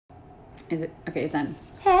Is it? Okay, it's on.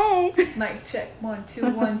 Hey! Mic check. 1,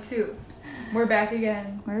 2, 1, 2. We're back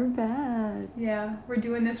again. We're back. Yeah, we're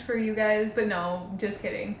doing this for you guys, but no, just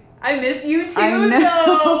kidding. I miss you too,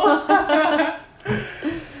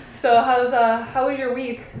 So how was your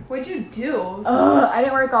week? What'd you do? I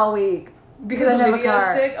didn't work all week. Because Olivia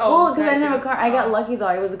was sick? Oh, well, because I didn't have a car. I got lucky, though.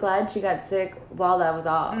 I was glad she got sick while that was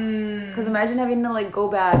off. Because imagine having to, like, go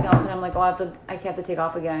back, and all of a sudden I'm like, oh, I have to take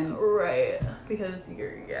off again. Right. Because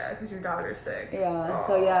your daughter's sick. Yeah.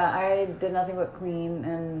 So, yeah, I did nothing but clean,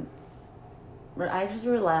 and I just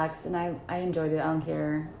relaxed, and I enjoyed it. I don't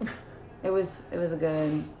care. It was a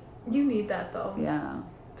good... You need that, though. Yeah.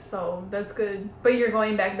 So, that's good. But you're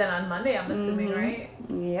going back then on Monday, I'm assuming, right?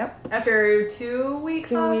 Yep. After 2 weeks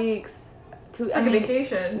 2 off? weeks. It's like a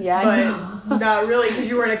vacation. Yeah, but not really, because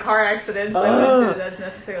you were in a car accident, so I wouldn't say that's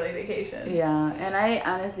necessarily a vacation. Yeah, and I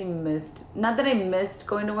honestly missed, not that I missed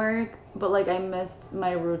going to work, but like I missed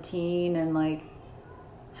my routine and like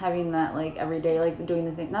having that like every day, like doing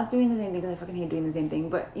the same, not doing the same thing because I fucking hate doing the same thing,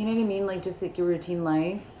 but you know what I mean, like just like your routine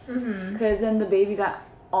life. Because then the baby got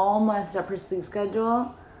all messed up her sleep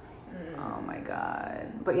schedule. Oh my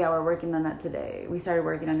god. But yeah, we're working on that today. We started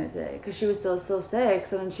working on it today because she was still sick,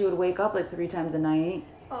 so then she would wake up like 3 times a night.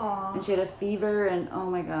 Aww. And she had a fever, and oh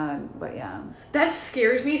my god. But yeah, that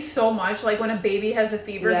scares me so much, like when a baby has a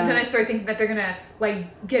fever, because then I start thinking that they're gonna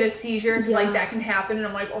like get a seizure, because like that can happen, and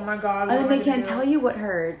I'm like, oh my god. And then they can't tell you what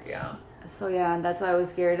hurts. Yeah. So yeah, that's why I was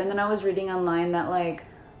scared. And then I was reading online that like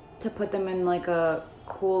to put them in like a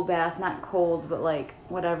cool bath, not cold, but like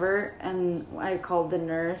whatever. And I called the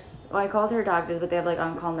nurse. Well, I called her doctors, but they have like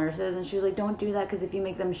on-call nurses, and she was like, don't do that because if you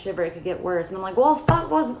make them shiver, it could get worse. And I'm like, well,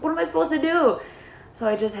 fuck, what am I supposed to do? So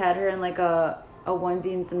I just had her in like a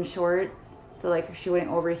onesie and some shorts, so like she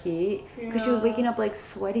wouldn't overheat, because she was waking up like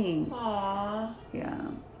sweating. Aww. Yeah.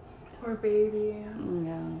 Poor baby.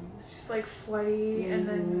 Yeah. She's like sweaty,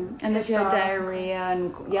 and then she had diarrhea,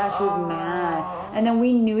 and she was mad. And then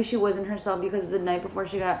we knew she wasn't herself because the night before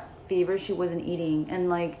she got fever, she wasn't eating, and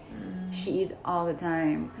like she eats all the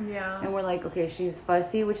time. Yeah. And we're like, okay, she's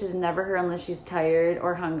fussy, which is never her unless she's tired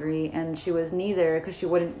or hungry, and she was neither because she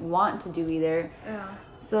wouldn't want to do either. Yeah.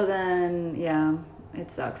 So then, yeah, it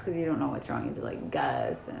sucks because you don't know what's wrong. You have to like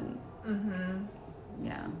guess and.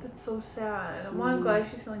 Yeah. That's so sad. Well, I'm glad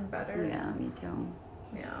she's feeling better. Yeah, me too.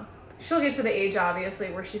 Yeah. She'll get to the age, obviously,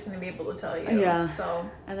 where she's going to be able to tell you. Yeah. So.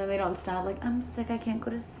 And then they don't stop, like, I'm sick, I can't go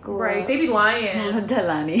to school. Right. They be lying.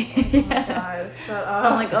 Delani. Oh my god. Shut up.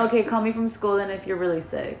 I'm like, okay, call me from school then if you're really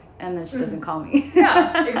sick. And then she doesn't call me.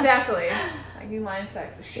 Yeah, exactly. Like, you lying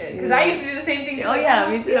sacks of shit. Because I used to do the same thing too. Oh, like, yeah,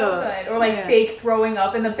 me too. Good. Or like fake throwing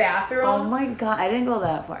up in the bathroom. Oh my god, I didn't go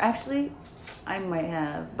that far. Actually, I might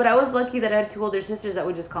have. But I was lucky that I had 2 older sisters that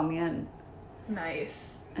would just call me in.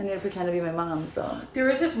 Nice. And they'd pretend to be my mom, so. There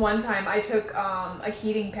was this one time I took a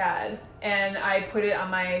heating pad and I put it on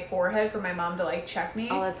my forehead for my mom to like check me.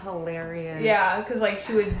 Oh, that's hilarious. Yeah, because like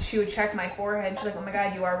she would check my forehead. She's like, oh my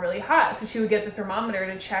god, you are really hot. So she would get the thermometer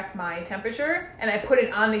to check my temperature, and I put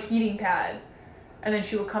it on the heating pad, and then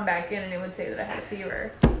she would come back in and it would say that I had a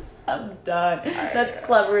fever. I'm done. That's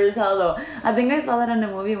clever as hell, though. I think I saw that in a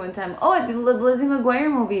movie one time. Oh, the Lizzie McGuire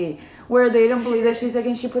movie, where they don't believe that she's sick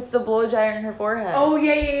and she puts the blow dryer in her forehead. Oh,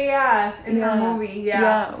 yeah. In her movie,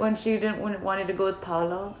 Yeah, when she wanted to go with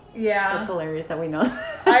Paolo. Yeah. That's hilarious that we know.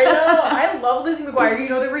 I know. I love Lizzie McGuire. You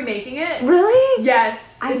know they're remaking it? Really?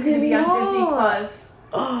 Yes. I it's going to be on know. Disney Plus.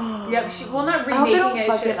 Yep, not remaking I hope they don't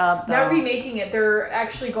fuck it up, though. Not remaking it. They're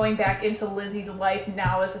actually going back into Lizzie's life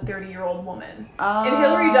now as a 30-year-old woman. And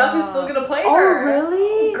Hilary Duff is still gonna play her. Oh,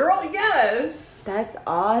 really? Girl, yes. That's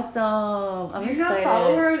awesome. I'm Do you excited. not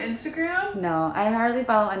follow her on Instagram? No, I hardly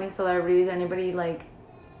follow any celebrities or anybody like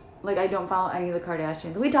I don't follow any of the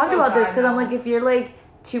Kardashians. We talked about this because I'm like, if you're like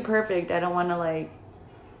too perfect, I don't want to like.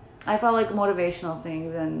 I follow like motivational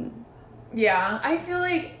things and. Yeah, I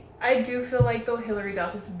do feel like though Hilary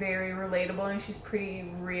Duff is very relatable and she's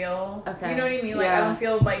pretty real. Okay. You know what I mean? Like I don't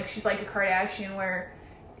feel like she's like a Kardashian where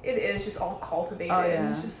it is just all cultivated. Oh,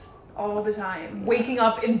 yeah. It's just all the time. Yeah. Waking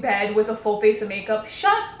up in bed with a full face of makeup.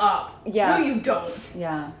 Shut up. Yeah. No, you don't.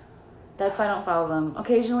 Yeah. That's why I don't follow them.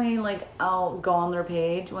 Occasionally, like, I'll go on their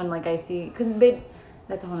page when, like, I see... Because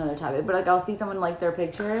that's a whole other topic. But, like, I'll see someone like their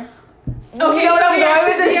picture... Okay, you know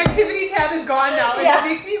so the activity tab is gone now, and it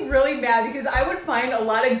makes me really mad because I would find a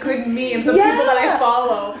lot of good memes of people that I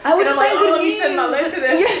follow. I wouldn't find good memes. Let me send my link to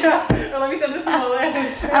this. Or let me send this to my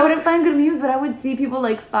list. I wouldn't find good memes, but I would see people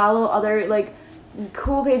like follow other like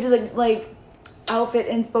cool pages, like outfit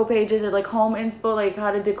inspo pages or like home inspo, like how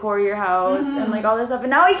to decor your house and like all this stuff. And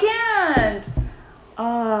now I can't.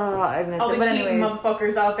 Oh, I missed it. All the cheating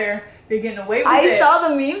motherfuckers out there. They're getting away with it. I saw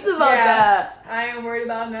the memes about that. I ain't worried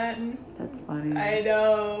about nothing. That's funny. I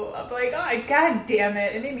know. I'm like, oh, god damn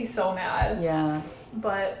it. It made me so mad. Yeah.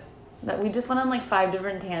 But that we just went on like 5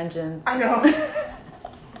 different tangents. I know.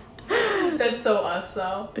 That's so us,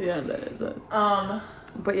 though. Yeah, that is us.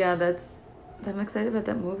 But yeah, I'm excited about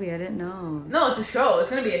that movie. I didn't know. No, it's a show. It's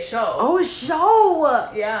gonna be a show. Oh, a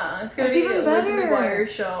show! Yeah, it's gonna be even better. Lizzie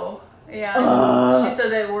McGuire's show. Yeah, she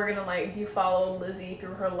said that we're gonna like you follow Lizzie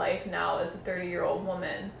through her life now as a 30-year-old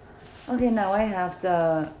woman. Okay, now I have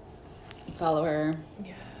to follow her.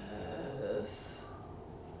 Yes.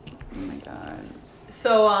 Oh my god.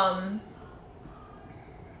 So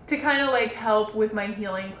to kind of like help with my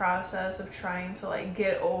healing process of trying to like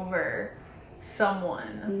get over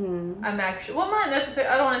someone, I'm actually not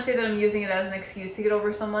necessarily, I don't want to say that I'm using it as an excuse to get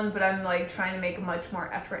over someone, but I'm like trying to make a much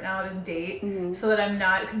more effort now to date so that I'm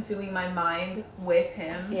not consuming my mind with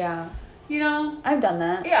him. Yeah, you know, I've done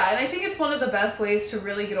that. Yeah, and I think it's one of the best ways to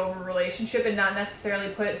really get over a relationship and not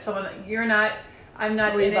necessarily put someone I'm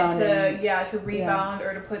not Rebounding. in it to rebound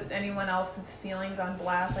or to put anyone else's feelings on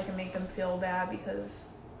blast. I can make them feel bad because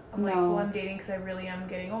I'm like, well, I'm dating because I really am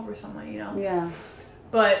getting over someone, you know? Yeah.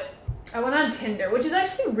 But I went on Tinder, which is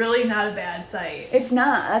actually really not a bad site. It's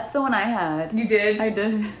not. That's the one I had. You did? I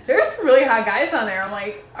did. There's some really hot guys on there. I'm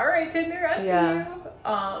like, all right, Tinder, I see you.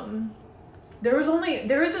 There was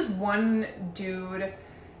this one dude.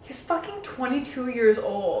 He's fucking 22 years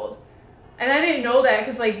old. And I didn't know that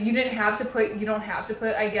because, like, you don't have to put,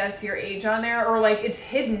 I guess, your age on there. Or, like, it's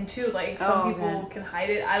hidden, too. Like, some people can hide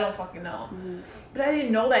it. I don't fucking know. But I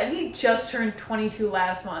didn't know that. He just turned 22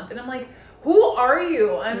 last month. And I'm like, who are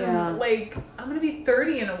you? I'm like, I'm going to be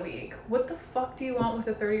 30 in a week. What the fuck do you want with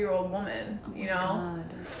a 30-year-old woman? You know?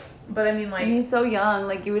 God. But, I mean, like... And he's so young.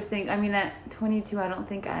 Like, you would think... I mean, at 22, I don't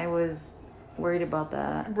think I was worried about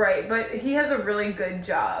that. Right. But he has a really good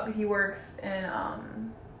job. He works in,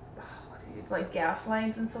 like gas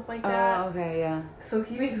lines and stuff like that. Oh, okay, yeah. So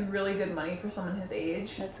he makes really good money for someone his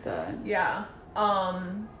age. That's good. Yeah.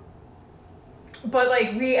 But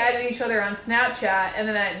like we added each other on Snapchat, and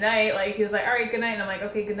then at night, like he was like, "All right, good night," and I'm like,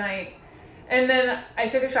 "Okay, good night." And then I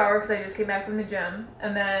took a shower because I just came back from the gym,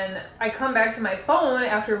 and then I come back to my phone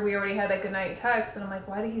after we already had that good night text, and I'm like,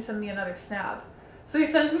 "Why did he send me another snap?" So he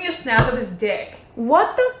sends me a snap of his dick.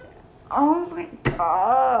 What the? Oh my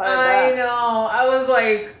god! I know. I was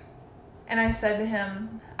like. And I said to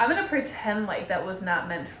him, I'm going to pretend like that was not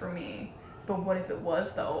meant for me. But what if it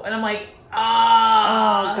was, though? And I'm like,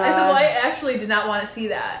 I said, well, I actually did not want to see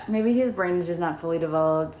that. Maybe his brain is just not fully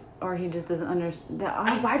developed. Or he just doesn't understand.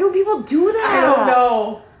 Why do people do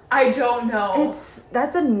that? I don't know.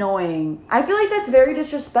 That's annoying. I feel like that's very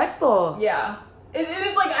disrespectful. Yeah. It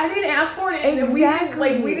is like, I didn't ask for it.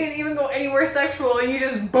 Exactly. We didn't even go anywhere sexual. And you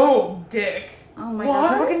just, boom, dick. Oh my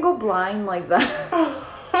god. People can go blind like that.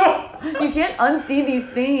 You can't unsee these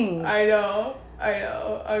things. I know.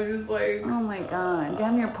 I'm just like... Oh my god.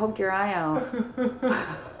 Damn near poked your eye out.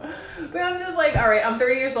 But I'm just like, alright, I'm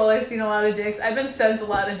 30 years old. I've seen a lot of dicks. I've been sent a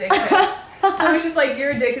lot of dick pics. So it's just like,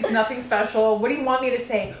 your dick is nothing special. What do you want me to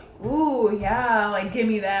say? Ooh, yeah, like, give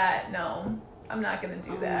me that. No, I'm not going to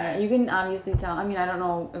do that. You can obviously tell. I mean, I don't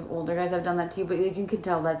know if older guys have done that too, but you can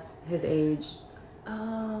tell that's his age.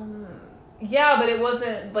 Yeah, but it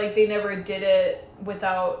wasn't, like, they never did it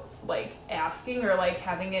without, like, asking or, like,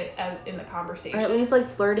 having it as in the conversation. Or at least, like,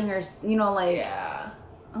 flirting or, you know, like... Yeah.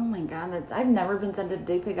 Oh, my God. I've never been sent a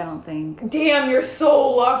dick pic, I don't think. Damn, you're so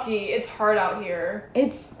lucky. It's hard out here.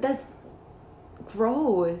 That's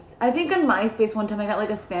gross. I think on MySpace one time I got, like,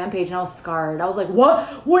 a spam page and I was scarred. I was like,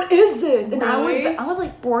 what is this? And really? I was,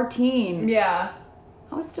 like, 14. Yeah.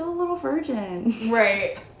 I was still a little virgin.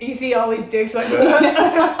 Right. You see all these dicks like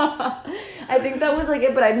I think that was like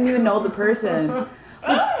it, but I didn't even know the person.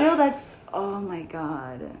 But still, that's... Oh, my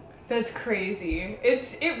God. That's crazy.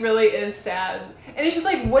 It really is sad. And it's just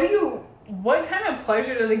like, what kind of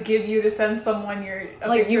pleasure does it give you to send someone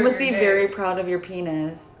like, you must be very proud of your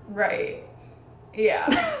penis. Right. Yeah.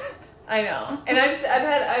 I know. And I've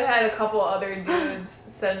had a couple other dudes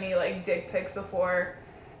send me, like, dick pics before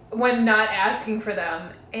when not asking for them,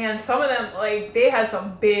 and some of them, like, they had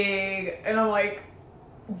some big, and I'm like,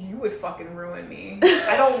 you would fucking ruin me.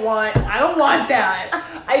 I don't want that.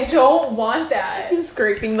 I don't want that. You're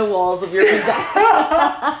scraping the walls of your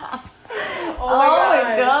vagina. Oh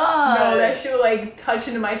my god. No, that shit would, like, touch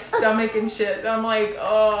into my stomach and shit. And I'm like,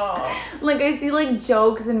 oh. Like, I see, like,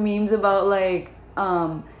 jokes and memes about, like,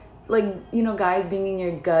 you know, guys being in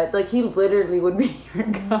your guts. Like, he literally would be in your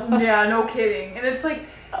guts. Yeah, no kidding. And it's like,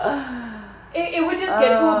 It would just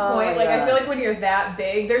get to a point, like, I feel like when you're that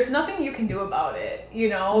big, there's nothing you can do about it, you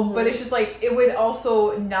know? Mm-hmm. But it's just, like, it would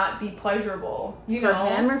also not be pleasurable, you know?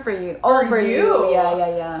 For him or for you? Oh, for you.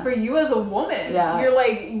 Yeah. For you as a woman. Yeah. You're,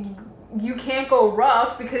 like, you can't go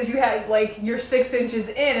rough because you had, like, you're 6 inches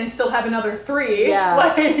in and still have another 3. Yeah.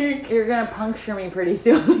 Like... You're gonna puncture me pretty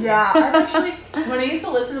soon. Yeah. I've actually... When I used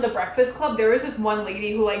to listen to The Breakfast Club, there was this one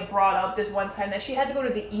lady who, like, brought up this one time that she had to go to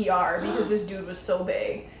the ER because this dude was so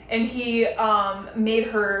big. And he made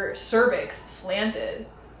her cervix slanted.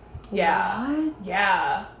 Yeah. What?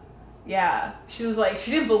 Yeah. She was like,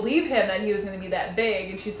 she didn't believe him that he was going to be that big.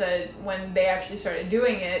 And she said when they actually started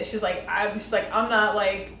doing it, she was like, I'm not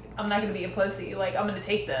going to be a pussy. Like, I'm going to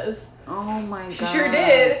take this. Oh my God. She sure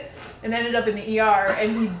did. And ended up in the ER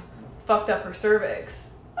and he fucked up her cervix.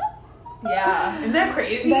 Yeah. Isn't that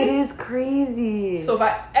crazy? That is crazy. So if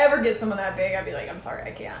I ever get someone that big, I'd be like, I'm sorry,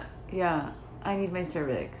 I can't. Yeah. I need my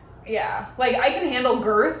cervix. Yeah. Like, I can handle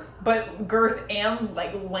girth, but girth and,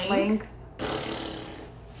 like, length.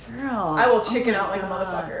 Girl. I will chicken out like a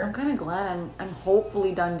motherfucker. I'm kind of glad I'm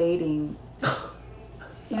hopefully done dating.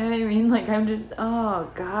 You know what I mean? Like, I'm just,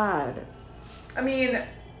 oh, God. I mean,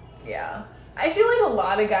 yeah. I feel like a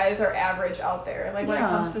lot of guys are average out there. Like, when it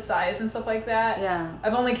comes to size and stuff like that. Yeah.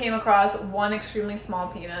 I've only came across one extremely small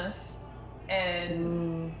penis.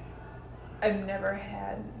 And... I've never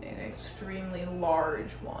had an extremely large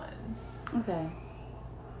one. Okay.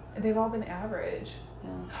 They've all been average. Yeah.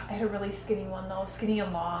 I had a really skinny one, though. Skinny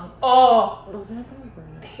and long. Oh! Those are the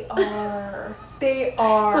worst. They are. They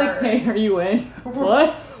are. It's like, hey, are you in?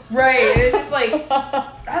 What? Right. It's just like,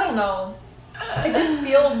 I don't know. It just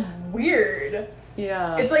feels weird.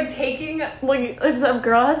 Yeah. It's like taking... Like, if a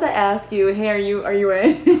girl has to ask you, hey, are you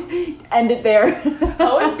in? End it there.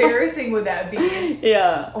 How embarrassing would that be?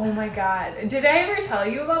 Yeah. Oh my God. Did I ever tell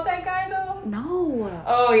you about that guy, though? No.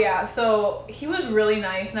 Oh, yeah. So, he was really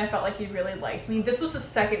nice, and I felt like he really liked me. This was the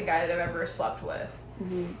second guy that I've ever slept with.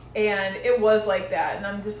 Mm-hmm. And it was like that, and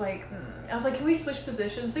I'm just like... I was like, can we switch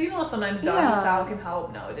positions? So, you know, sometimes doggy style can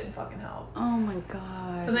help. No, it didn't fucking help. Oh my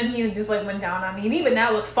God. So then he just, like, went down on me, and even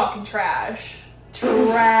that was fucking trash.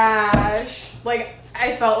 Trash. Like,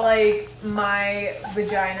 I felt like my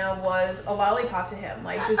vagina was a lollipop to him.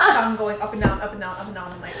 Like, just tongue going up and down, up and down, up and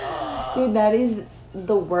down. I'm like, ugh. Dude, that is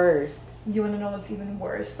the worst. You want to know what's even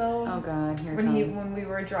worse, though? Oh, God, here it comes. comes. When we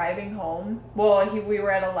were driving home, we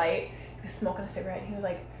were at a light, he was smoking a cigarette, and he was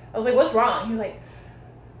like, I was like, what's wrong? He was like,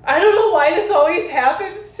 I don't know why this always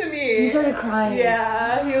happens to me. He started crying.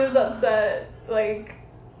 Yeah, he was upset. Like...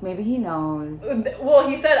 Maybe he knows. Well,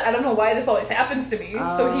 he said, I don't know why this always happens to me.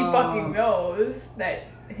 Oh. So he fucking knows that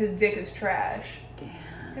his dick is trash. Damn.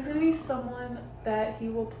 There's going to be someone that he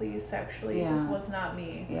will please sexually. It just was not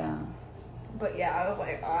me. Yeah. But yeah, I was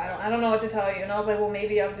like, oh, I don't know what to tell you. And I was like, well,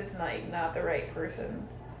 maybe I'm just like not the right person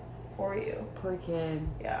for you. Poor kid.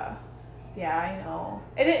 Yeah. Yeah, I know.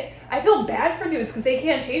 And I feel bad for dudes because they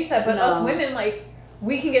can't change that. But us women, like,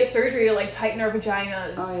 we can get surgery to, like, tighten our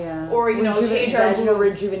vaginas. Oh, yeah. Or, you know, change our vaginal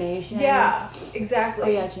rejuvenation. Yeah, exactly. Oh,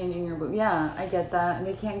 yeah, changing your boob. Yeah, I get that. And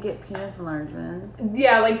they can't get penis enlargement.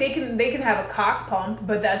 Yeah, like, they can have a cock pump,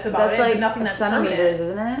 but that's about it. That's, like, nothing that's centimeters,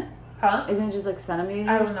 permanent. isn't it? Huh? Isn't it just, like, centimeters?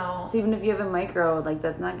 I don't know. So even if you have a micro, like,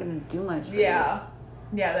 that's not going to do much for you. Yeah.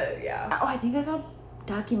 Yeah. Oh, I think I saw a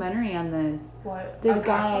documentary on this. What? This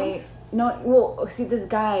guy... No, well, see, this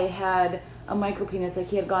guy had a micro penis. Like,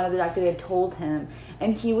 he had gone to the doctor, they had told him.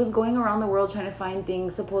 And he was going around the world trying to find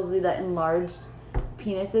things supposedly that enlarged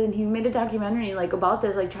penises. And he made a documentary, like, about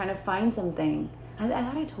this, like, trying to find something. I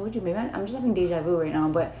thought I told you. Maybe I'm just having deja vu right now.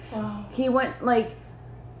 But he went, like,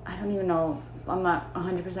 I don't even know. I'm not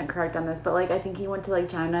 100% correct on this. But, like, I think he went to, like,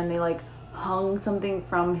 China and they, like, hung something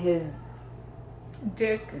from his...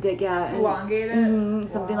 Dick, yeah. Elongated?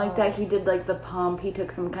 Something like that. He did, like, the pump. He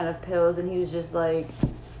took some kind of pills, and he was just, like...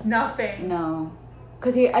 Nothing. No.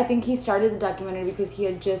 Because I think he started the documentary because he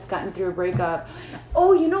had just gotten through a breakup.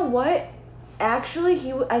 Oh, you know what? Actually,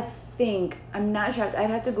 I'm not sure.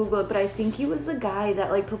 I'd have to Google it, but I think he was the guy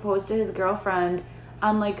that, like, proposed to his girlfriend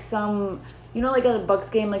on, like, some... You know, like, at a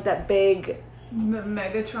Bucks game, like, that big...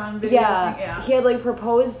 Megatron video. Yeah, he had, like,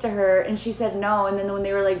 proposed to her and she said no, and then when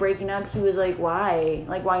they were, like, breaking up, he was like, why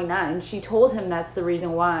not? And she told him that's the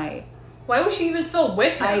reason why. Why was she even still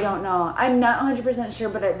with him? I don't know. I'm not 100% sure,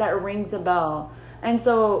 but that rings a bell. And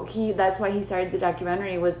so that's why he started the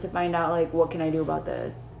documentary, was to find out, like, what can I do about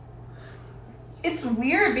this. It's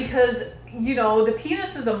weird because, you know, the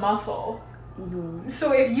penis is a muscle. Mm-hmm.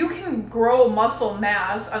 So if you can grow muscle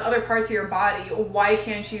mass on other parts of your body, why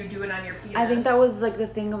can't you do it on your penis? I think that was, like, the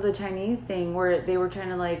thing of the Chinese thing where they were trying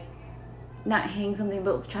to, like, not hang something,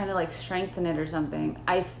 but trying to, like, strengthen it or something.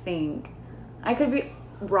 I think. I could be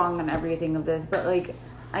wrong on everything of this, but like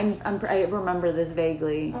I remember this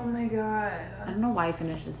vaguely. Oh my god. I don't know why I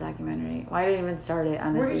finished this documentary. Why I didn't even start it,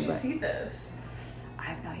 honestly. Where did you see this? I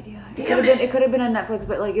have no idea. Damn it could have been on Netflix,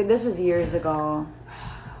 but like this was years ago.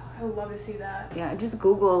 I would love to see that. Yeah, just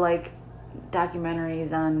Google like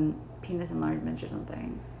documentaries on penis enlargements or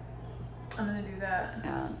something. I'm gonna do that.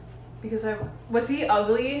 Yeah. Because was he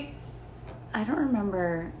ugly? I don't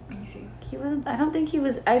remember. Let me see. He wasn't. I don't think he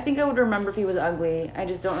was. I think I would remember if he was ugly. I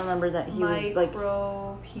just don't remember that he was like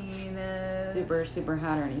micro penis, super super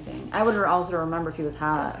hot or anything. I would also remember if he was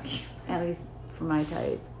hot, at least for my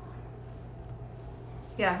type.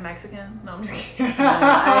 Yeah, Mexican. No, I'm just kidding.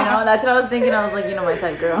 I know. That's what I was thinking. I was like, my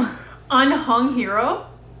type, girl. Unhung hero.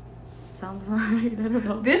 Sounds right. I don't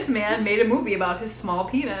know. This man made a movie about his small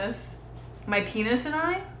penis. My Penis and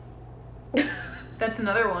I. That's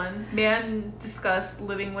another one. Man discussed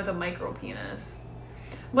living with a micro penis.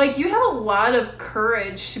 Like, you have a lot of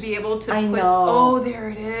courage to be able to I know. Oh, there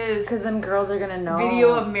it is. Because then girls are going to know.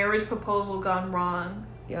 Video of marriage proposal gone wrong.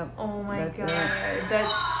 Yep. Oh my god.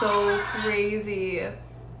 That's so crazy.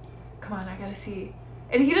 Come on, I gotta see.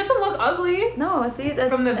 And he doesn't look ugly. No, see, that's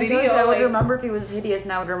from the video. I would remember if he was hideous,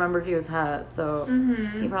 and I would remember if he was hot. So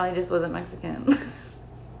he probably just wasn't Mexican.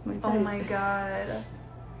 Oh my god.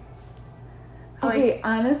 Okay,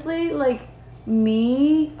 honestly, like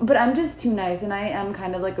me, but I'm just too nice, and I am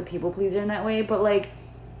kind of like a people pleaser in that way. But like,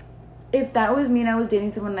 if that was me and I was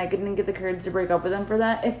dating someone and I couldn't get the courage to break up with them for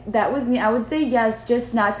that, if that was me, I would say yes,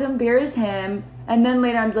 just not to embarrass him. And then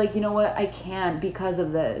later I'd be like, you know what, I can't because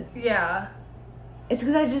of this. Yeah. It's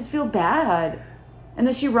because I just feel bad. And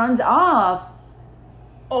then she runs off.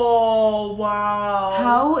 Oh, wow.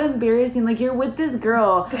 How embarrassing. Like, you're with this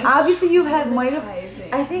girl. That's obviously you have might have.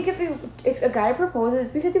 traumatizing. I think if a guy proposes,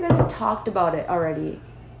 it's because you guys have talked about it already.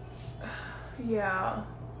 Yeah.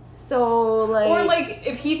 So, like... Or, like,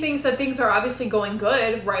 if he thinks that things are obviously going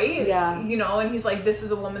good, right? Yeah. You know, and he's like, this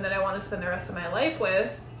is a woman that I want to spend the rest of my life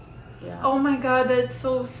with. Yeah. Oh my god, that's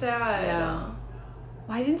so sad. Yeah.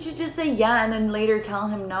 Why didn't you just say yeah and then later tell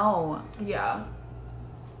him no? Yeah.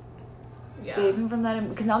 Save him from that,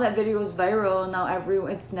 because now that video is viral and now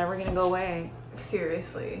it's never gonna go away.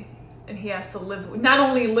 Seriously. And he has to not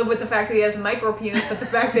only live with the fact that he has a micro penis, but the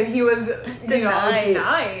fact that he was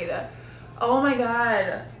denied. Oh my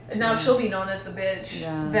god. And now she'll be known as the bitch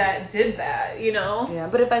that did that, you know? Yeah,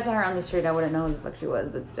 but if I saw her on the street, I wouldn't know who the fuck she was,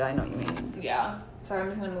 but still, I know what you mean. Yeah. Sorry, I'm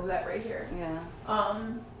just gonna move that right here. Yeah.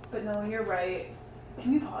 But no, you're right.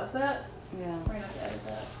 Can we pause that? Yeah. We're gonna have to edit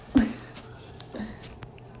that.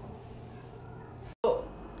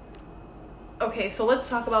 Okay, so let's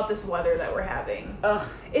talk about this weather that we're having. Ugh.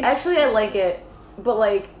 Actually, I like it, but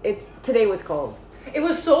like today was cold. It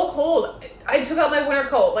was so cold. I took out my winter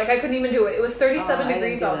coat. Like, I couldn't even do it. It was 37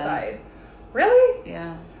 degrees outside. Really?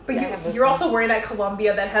 Yeah. But you're also wearing that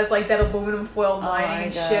Columbia that has like that aluminum foil lining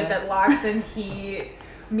and shit that locks in heat.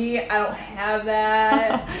 Me, I don't have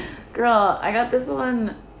that. Girl, I got this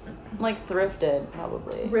one like thrifted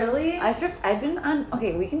probably. Really? I've been on,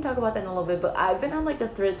 okay, we can talk about that in a little bit, but I've been on like a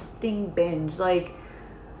thrifting binge. Like,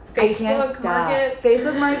 Facebook Market.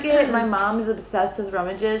 Facebook Market. My mom is obsessed with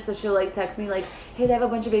rummages, so she'll like text me like, hey, they have a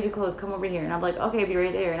bunch of baby clothes, come over here. And I'm like, okay, be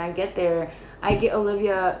right there. And I get there, I get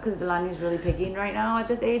Olivia, because Delani's really picking right now at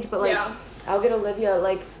this age, but like I'll get Olivia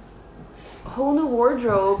like whole new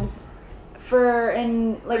wardrobes for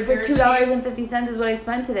 $2.50 is what I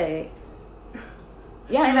spent today.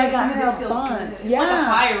 Yeah, and I got her a bunch. It's like a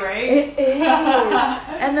pie, right? It is.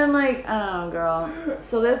 And then like, I don't know, girl.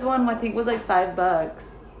 So this one I think was like $5.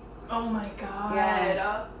 Oh my god.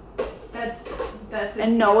 Yeah. That's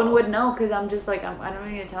and no one would know because I'm just like, I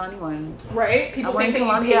don't need to tell anyone. Right? People think that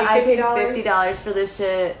Columbia. I paid $50 for this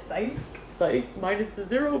shit. Psych. Minus the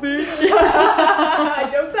 $0, bitch.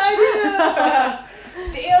 Joke's on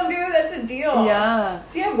you. Damn, dude, that's a deal. Yeah.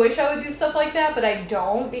 See, I wish I would do stuff like that, but I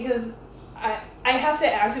don't because I have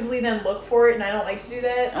to actively then look for it, and I don't like to do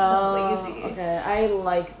that because I'm lazy. Okay. I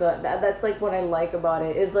like that's like what I like about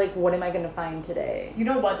it is like, what am I going to find today? You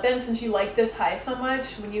know what then? Since you like this high so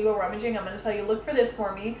much, when you go rummaging, I'm going to tell you, look for this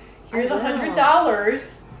for me. Here's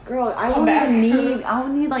 $100. Girl, I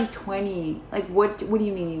won't need like 20. Like, what do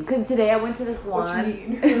you mean? Because today I went to this one. What you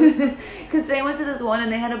mean? Because today I went to this one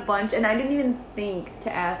and they had a bunch, and I didn't even think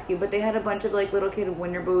to ask you, but they had a bunch of like little kid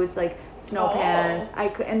winter boots, like snow pants.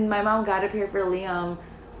 And my mom got a pair for Liam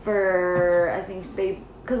for, I think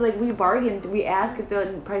because like we bargained, we asked if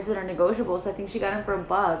the prices are negotiable, so I think she got them for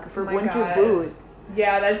 $1 for winter boots.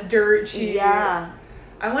 Yeah, that's dirt cheap. Yeah.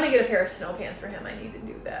 I want to get a pair of snow pants for him. I need to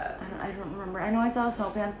do that. I don't remember. I know I saw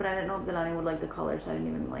snow pants, but I didn't know if Delani would like the color, so I didn't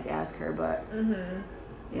even like ask her. But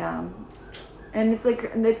yeah, And it's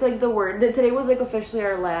like the word that today was like officially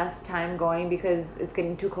our last time going because it's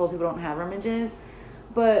getting too cold. People don't have rummages.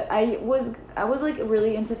 But I was like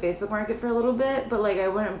really into Facebook Market for a little bit, but like I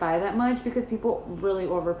wouldn't buy that much because people really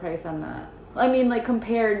overprice on that. I mean, like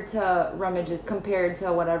compared to rummages, compared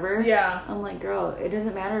to whatever. Yeah. I'm like, girl, it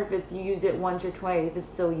doesn't matter if it's you used it once or twice,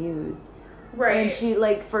 it's still used. Right. And she,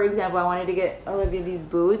 like, for example, I wanted to get Olivia these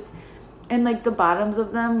boots, and like the bottoms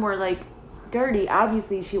of them were like dirty.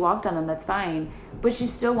 Obviously, she walked on them, that's fine. But she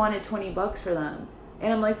still wanted $20 for them.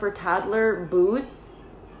 And I'm like, for toddler boots?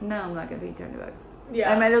 No, I'm not gonna pay $20.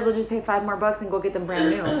 Yeah. I might as well just pay $5 more and go get them brand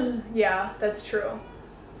new. Yeah, that's true.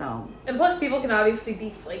 So. And plus, people can obviously be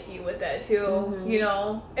flaky with that too, you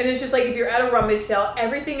know? And it's just like, if you're at a rummage sale,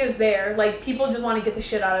 everything is there. Like, people just want to get the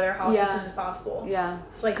shit out of their house as soon as possible. Yeah.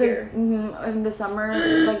 It's like, here. In the summer,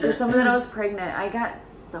 like the summer that I was pregnant, I got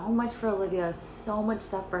so much for Olivia, so much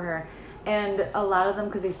stuff for her. And a lot of them,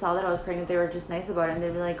 because they saw that I was pregnant, they were just nice about it. And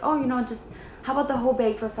they'd be like, oh, you know, just, how about the whole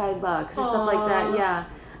bag for $5 or stuff like that. Yeah.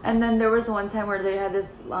 And then there was one time where they had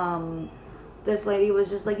this, this lady was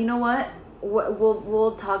just like, you know what?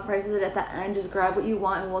 We'll talk prices at the end. Just grab what you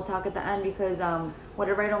want and we'll talk at the end because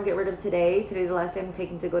whatever I don't get rid of today's the last day I'm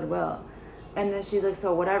taking to Goodwill. And then she's like,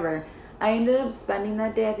 so whatever. I ended up spending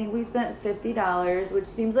that day, I think we spent $50, which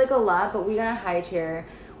seems like a lot, but we got a high chair.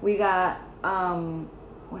 We got,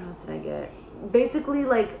 what else did I get? Basically,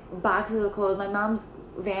 like, boxes of clothes. My mom's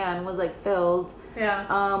van was, like, filled.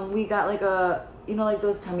 Yeah. We got, like, you know, like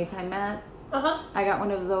those tummy time mats. Uh-huh. I got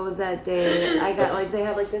one of those that day. I got, like, they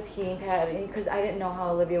have, like, this heating pad, because I didn't know how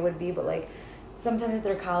Olivia would be, but, like, sometimes if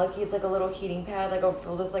they're colicky, it's, like, a little heating pad, like,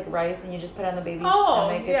 filled with, like, rice, and you just put it on the baby's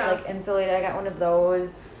stomach. It's, like, insulated. I got one of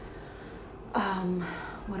those.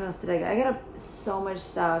 What else did I get? I got so much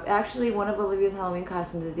stuff. Actually, one of Olivia's Halloween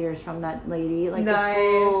costumes is yours from that lady. Like, the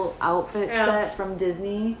full outfit set from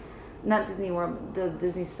Disney. Not Disney World, the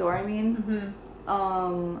Disney store, I mean.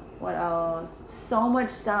 Mm-hmm. What else? So much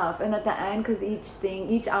stuff. And at the end, because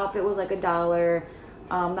each outfit was like $1.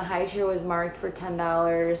 The high chair was marked for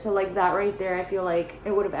 $10. So, like, that right there, I feel like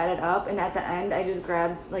it would have added up. And at the end, I just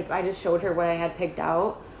grabbed, like, I just showed her what I had picked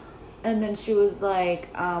out. And then she was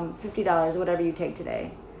like, $50, whatever you take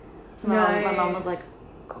today. So my mom was like,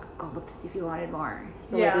 go look to see if you wanted more.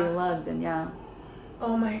 So like, we looked, and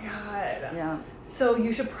Oh my god. Yeah. So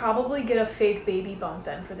you should probably get a fake baby bump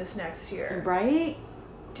then for this next year. Right?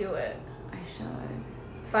 Do it. I should.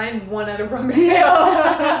 Find one at a rummage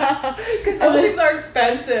sale. Because those things are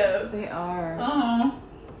expensive. They are. Uh-huh.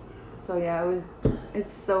 So yeah,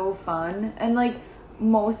 it's so fun. And like,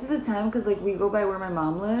 most of the time, because like we go by where my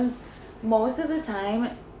mom lives, most of the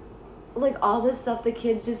time, like all this stuff the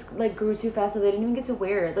kids just like grew too fast, so they didn't even get to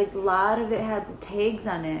wear it. Like a lot of it had tags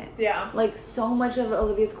on it. Yeah. Like so much of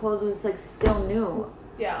Olivia's clothes was like still new.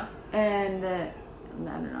 Yeah. And I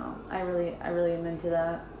don't know. I really am into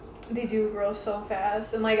that. They do grow so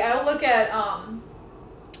fast, and like I'll look at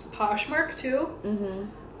Poshmark too. Mm-hmm.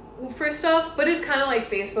 For stuff, but it's kind of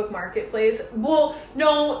like Facebook Marketplace. Well,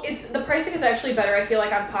 no, it's the pricing is actually better, I feel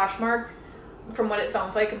like, on Poshmark from what it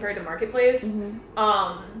sounds like compared to Marketplace.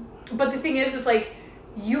 Mm-hmm. But the thing is like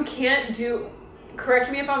you can't do,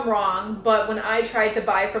 correct me if I'm wrong, but when I tried to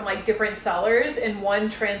buy from like different sellers in one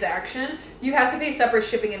transaction, you have to pay separate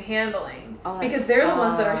shipping and handling because they're the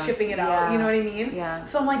ones that are shipping it out. You know what I mean? Yeah.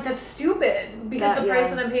 So I'm like, that's stupid because the price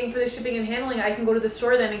that I'm paying for the shipping and handling, I can go to the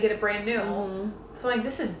store then and get it brand new. Mm-hmm. So like,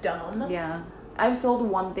 this is dumb. Yeah. I've sold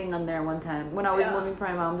one thing on there one time. When I was moving for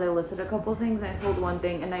my mom's, I listed a couple things and I sold one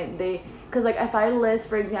thing. And because like if I list,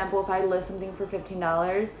 for example, if I list something for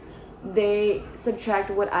 $15, they subtract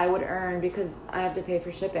what I would earn because I have to pay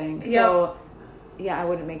for shipping. So yeah, I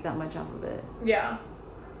wouldn't make that much off of it. Yeah,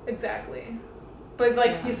 exactly. But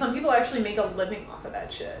like some people actually make a living off of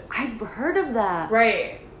that shit. I've heard of that.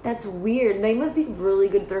 Right. That's weird. They must be really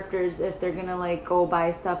good thrifters if they're gonna like go buy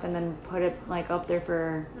stuff and then put it like up there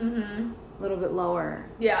for a little bit lower.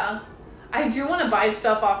 Yeah. I do want to buy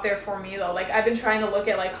stuff off there for me though. Like I've been trying to look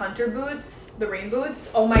at like hunter boots, the rain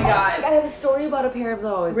boots. Oh my god. I have a story about a pair of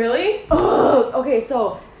those. Really? Oh, okay,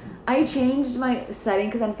 so I changed my setting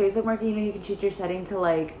because on Facebook Market, you know, you can choose your setting to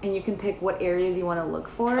like, and you can pick what areas you want to look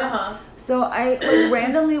for. So I like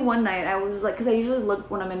randomly one night I was like, because I usually look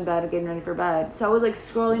when I'm in bed getting ready for bed. So I was like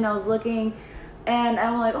scrolling, I was looking, and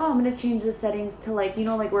I'm like, oh, I'm gonna change the settings to like, you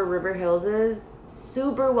know, like where River Hills is,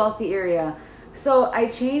 super wealthy area. So I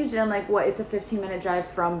changed it. I'm like, what? It's a 15-minute drive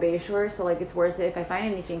from Bayshore, so like it's worth it if I find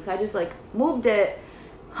anything. So I just like moved it.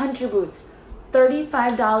 Hunter boots.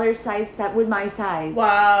 $35 size set with my size.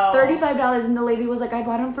 Wow. $35, and the lady was like, I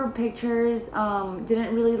bought them for pictures.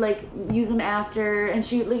 Didn't really like use them after. And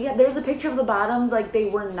she like, there's a picture of the bottoms, like they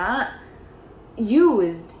were not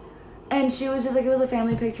used. And she was just like, it was a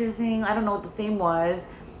family picture thing. I don't know what the theme was.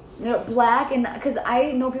 They're black, and because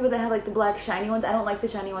I know people that have like the black shiny ones. I don't like the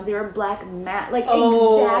shiny ones. They were black matte, like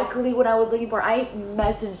exactly what I was looking for. I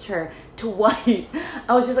messaged her twice.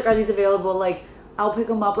 I was just like, are these available? Like, I'll pick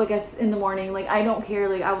them up like in the morning. Like, I don't care.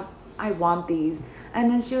 Like, I want these.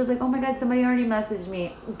 And then she was like, oh my God, somebody already messaged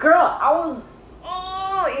me. Girl, I was,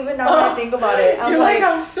 even now when I think about it.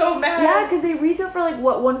 I'm so mad. Yeah, because they retail for like,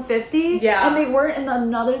 what, $150? Yeah. And they weren't, and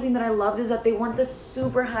another thing that I loved is that they weren't the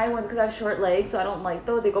super high ones because I have short legs, so I don't like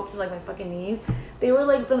those. They go up to like my fucking knees. They were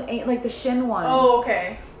like the shin ones. Oh,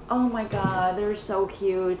 okay. Oh my God, they're so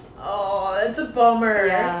cute. Oh, that's a bummer.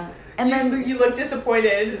 Yeah. And then you look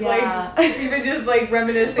disappointed. Yeah. Like, even just like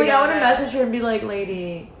reminiscing. Like, I want to message her and be like,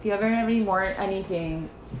 lady, if you ever have any more anything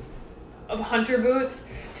of hunter boots,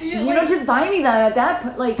 just buy me that at that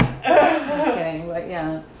point. Like, just kidding, but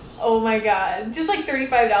yeah. Oh my God, just like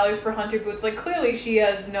 $35 for hunter boots. Like, clearly she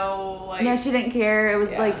has no like. Yeah, she didn't care. It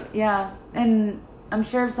was and I'm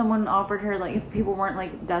sure if someone offered her, like, if people weren't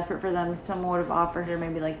like desperate for them, if someone would have offered her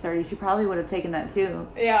maybe like 30, she probably would have taken that too.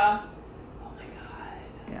 Yeah. Oh my God.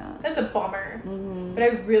 Yeah. That's a bummer. Mm-hmm. But I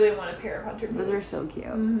really want a pair of hunter boots. Those are so cute,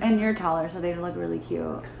 mm-hmm. and you're taller, so they look really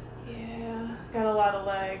cute. Yeah, got a lot of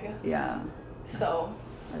leg. Yeah. So.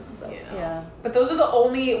 That's so, yeah. But those are the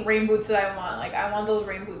only rain boots that I want. Like, I want those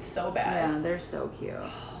rain boots so bad. Yeah, they're so cute.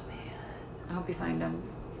 Oh, man. I hope you find them.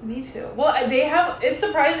 Me too. Well, they have, it's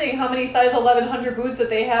surprising how many size 1100 boots that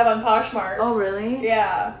they have on Poshmark. Oh, really?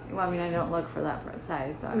 Yeah. Well, I mean, I don't look for that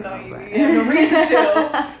size, so you have no reason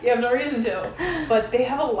to. You have no reason to. But they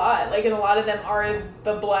have a lot. Like, and a lot of them are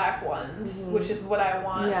the black ones, mm-hmm. which is what I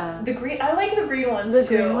want. Yeah. The green, I like the green ones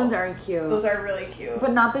too. The green ones are cute. Those are really cute.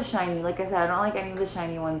 But not the shiny. Like I said, I don't like any of the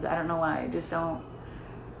shiny ones. I don't know why. I just don't.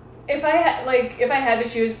 If I had to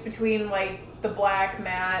choose between, like, the black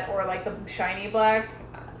matte or, like, the shiny black,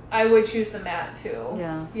 I would choose the matte too.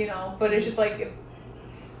 Yeah. You know, but it's just like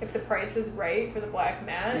if the price is right for the black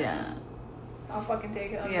matte, yeah, I'll fucking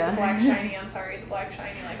take it. Yeah. The black shiny, the black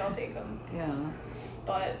shiny, like, I'll take them. Yeah.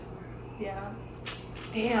 But yeah.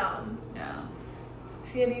 Damn. Yeah.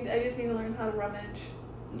 See, I just need to learn how to rummage.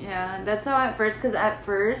 Yeah, that's how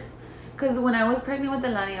because when I was pregnant with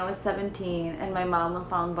Delaney, I was 17, and my mom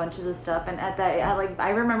found bunches of stuff, and I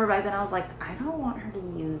remember back then I was like, I don't want her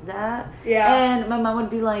to use that. Yeah. And my mom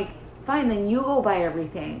would be like, fine, then you go buy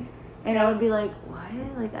everything. And I would be like, what?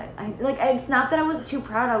 Like, it's not that I was too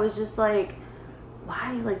proud. I was just like,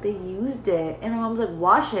 why? Like, they used it. And my mom was like,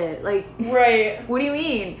 wash it. Like, right. What do you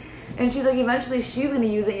mean? And she's like, eventually she's going to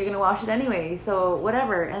use it. You're going to wash it anyway. So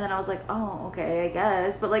whatever. And then I was like, oh, okay, I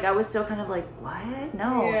guess. But like, I was still kind of like, what?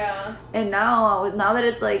 No. Yeah. And now that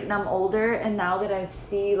it's like, now I'm older, and now that I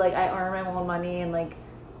see, like, I earn my own money and like,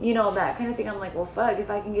 you know, that kind of thing, I'm like, well, fuck, if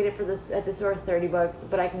I can get it at the store $30,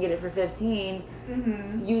 but I can get it for 15,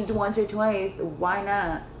 mm-hmm. used once or twice, why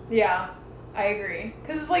not? Yeah. I agree.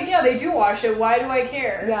 Because it's like, yeah, they do wash it. Why do I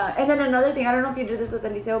care? Yeah. And then another thing, I don't know if you did this with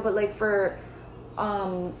Eliseo, but like for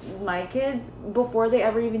my kids, before they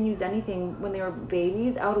ever even used anything when they were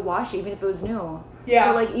babies, I would wash it even if it was new. Yeah.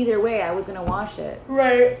 So like either way, I was gonna wash it.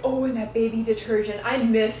 Right. Oh, and that baby detergent, I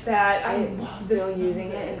miss that. I'm still using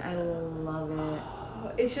it, and I love it.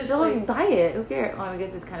 It's just still like, buy it. Who cares? Well, I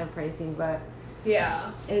guess it's kind of pricey, but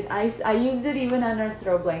yeah. I used it even on our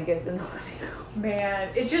throw blankets in the living room. Man,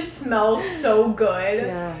 it just smells so good.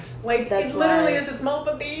 Yeah. Like, it literally is the smell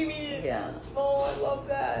of a baby. Yeah. Oh, I love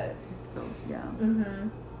that. So, yeah. Mm-hmm.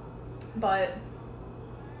 But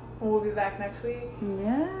we'll be back next week.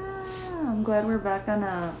 Yeah. I'm glad we're back on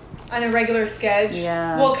a regular sketch.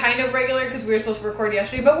 Yeah. Well, kind of regular, because we were supposed to record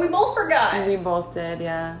yesterday, but we both forgot. And we both did,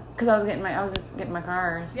 yeah. Because I was getting my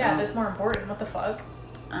car. So. Yeah, that's more important. What the fuck?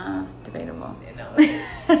 Debatable. You know, it is.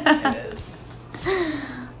 It is.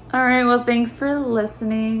 All right, well, thanks for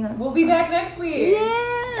listening. We'll be back next week.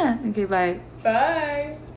 Yeah. Okay, bye. Bye.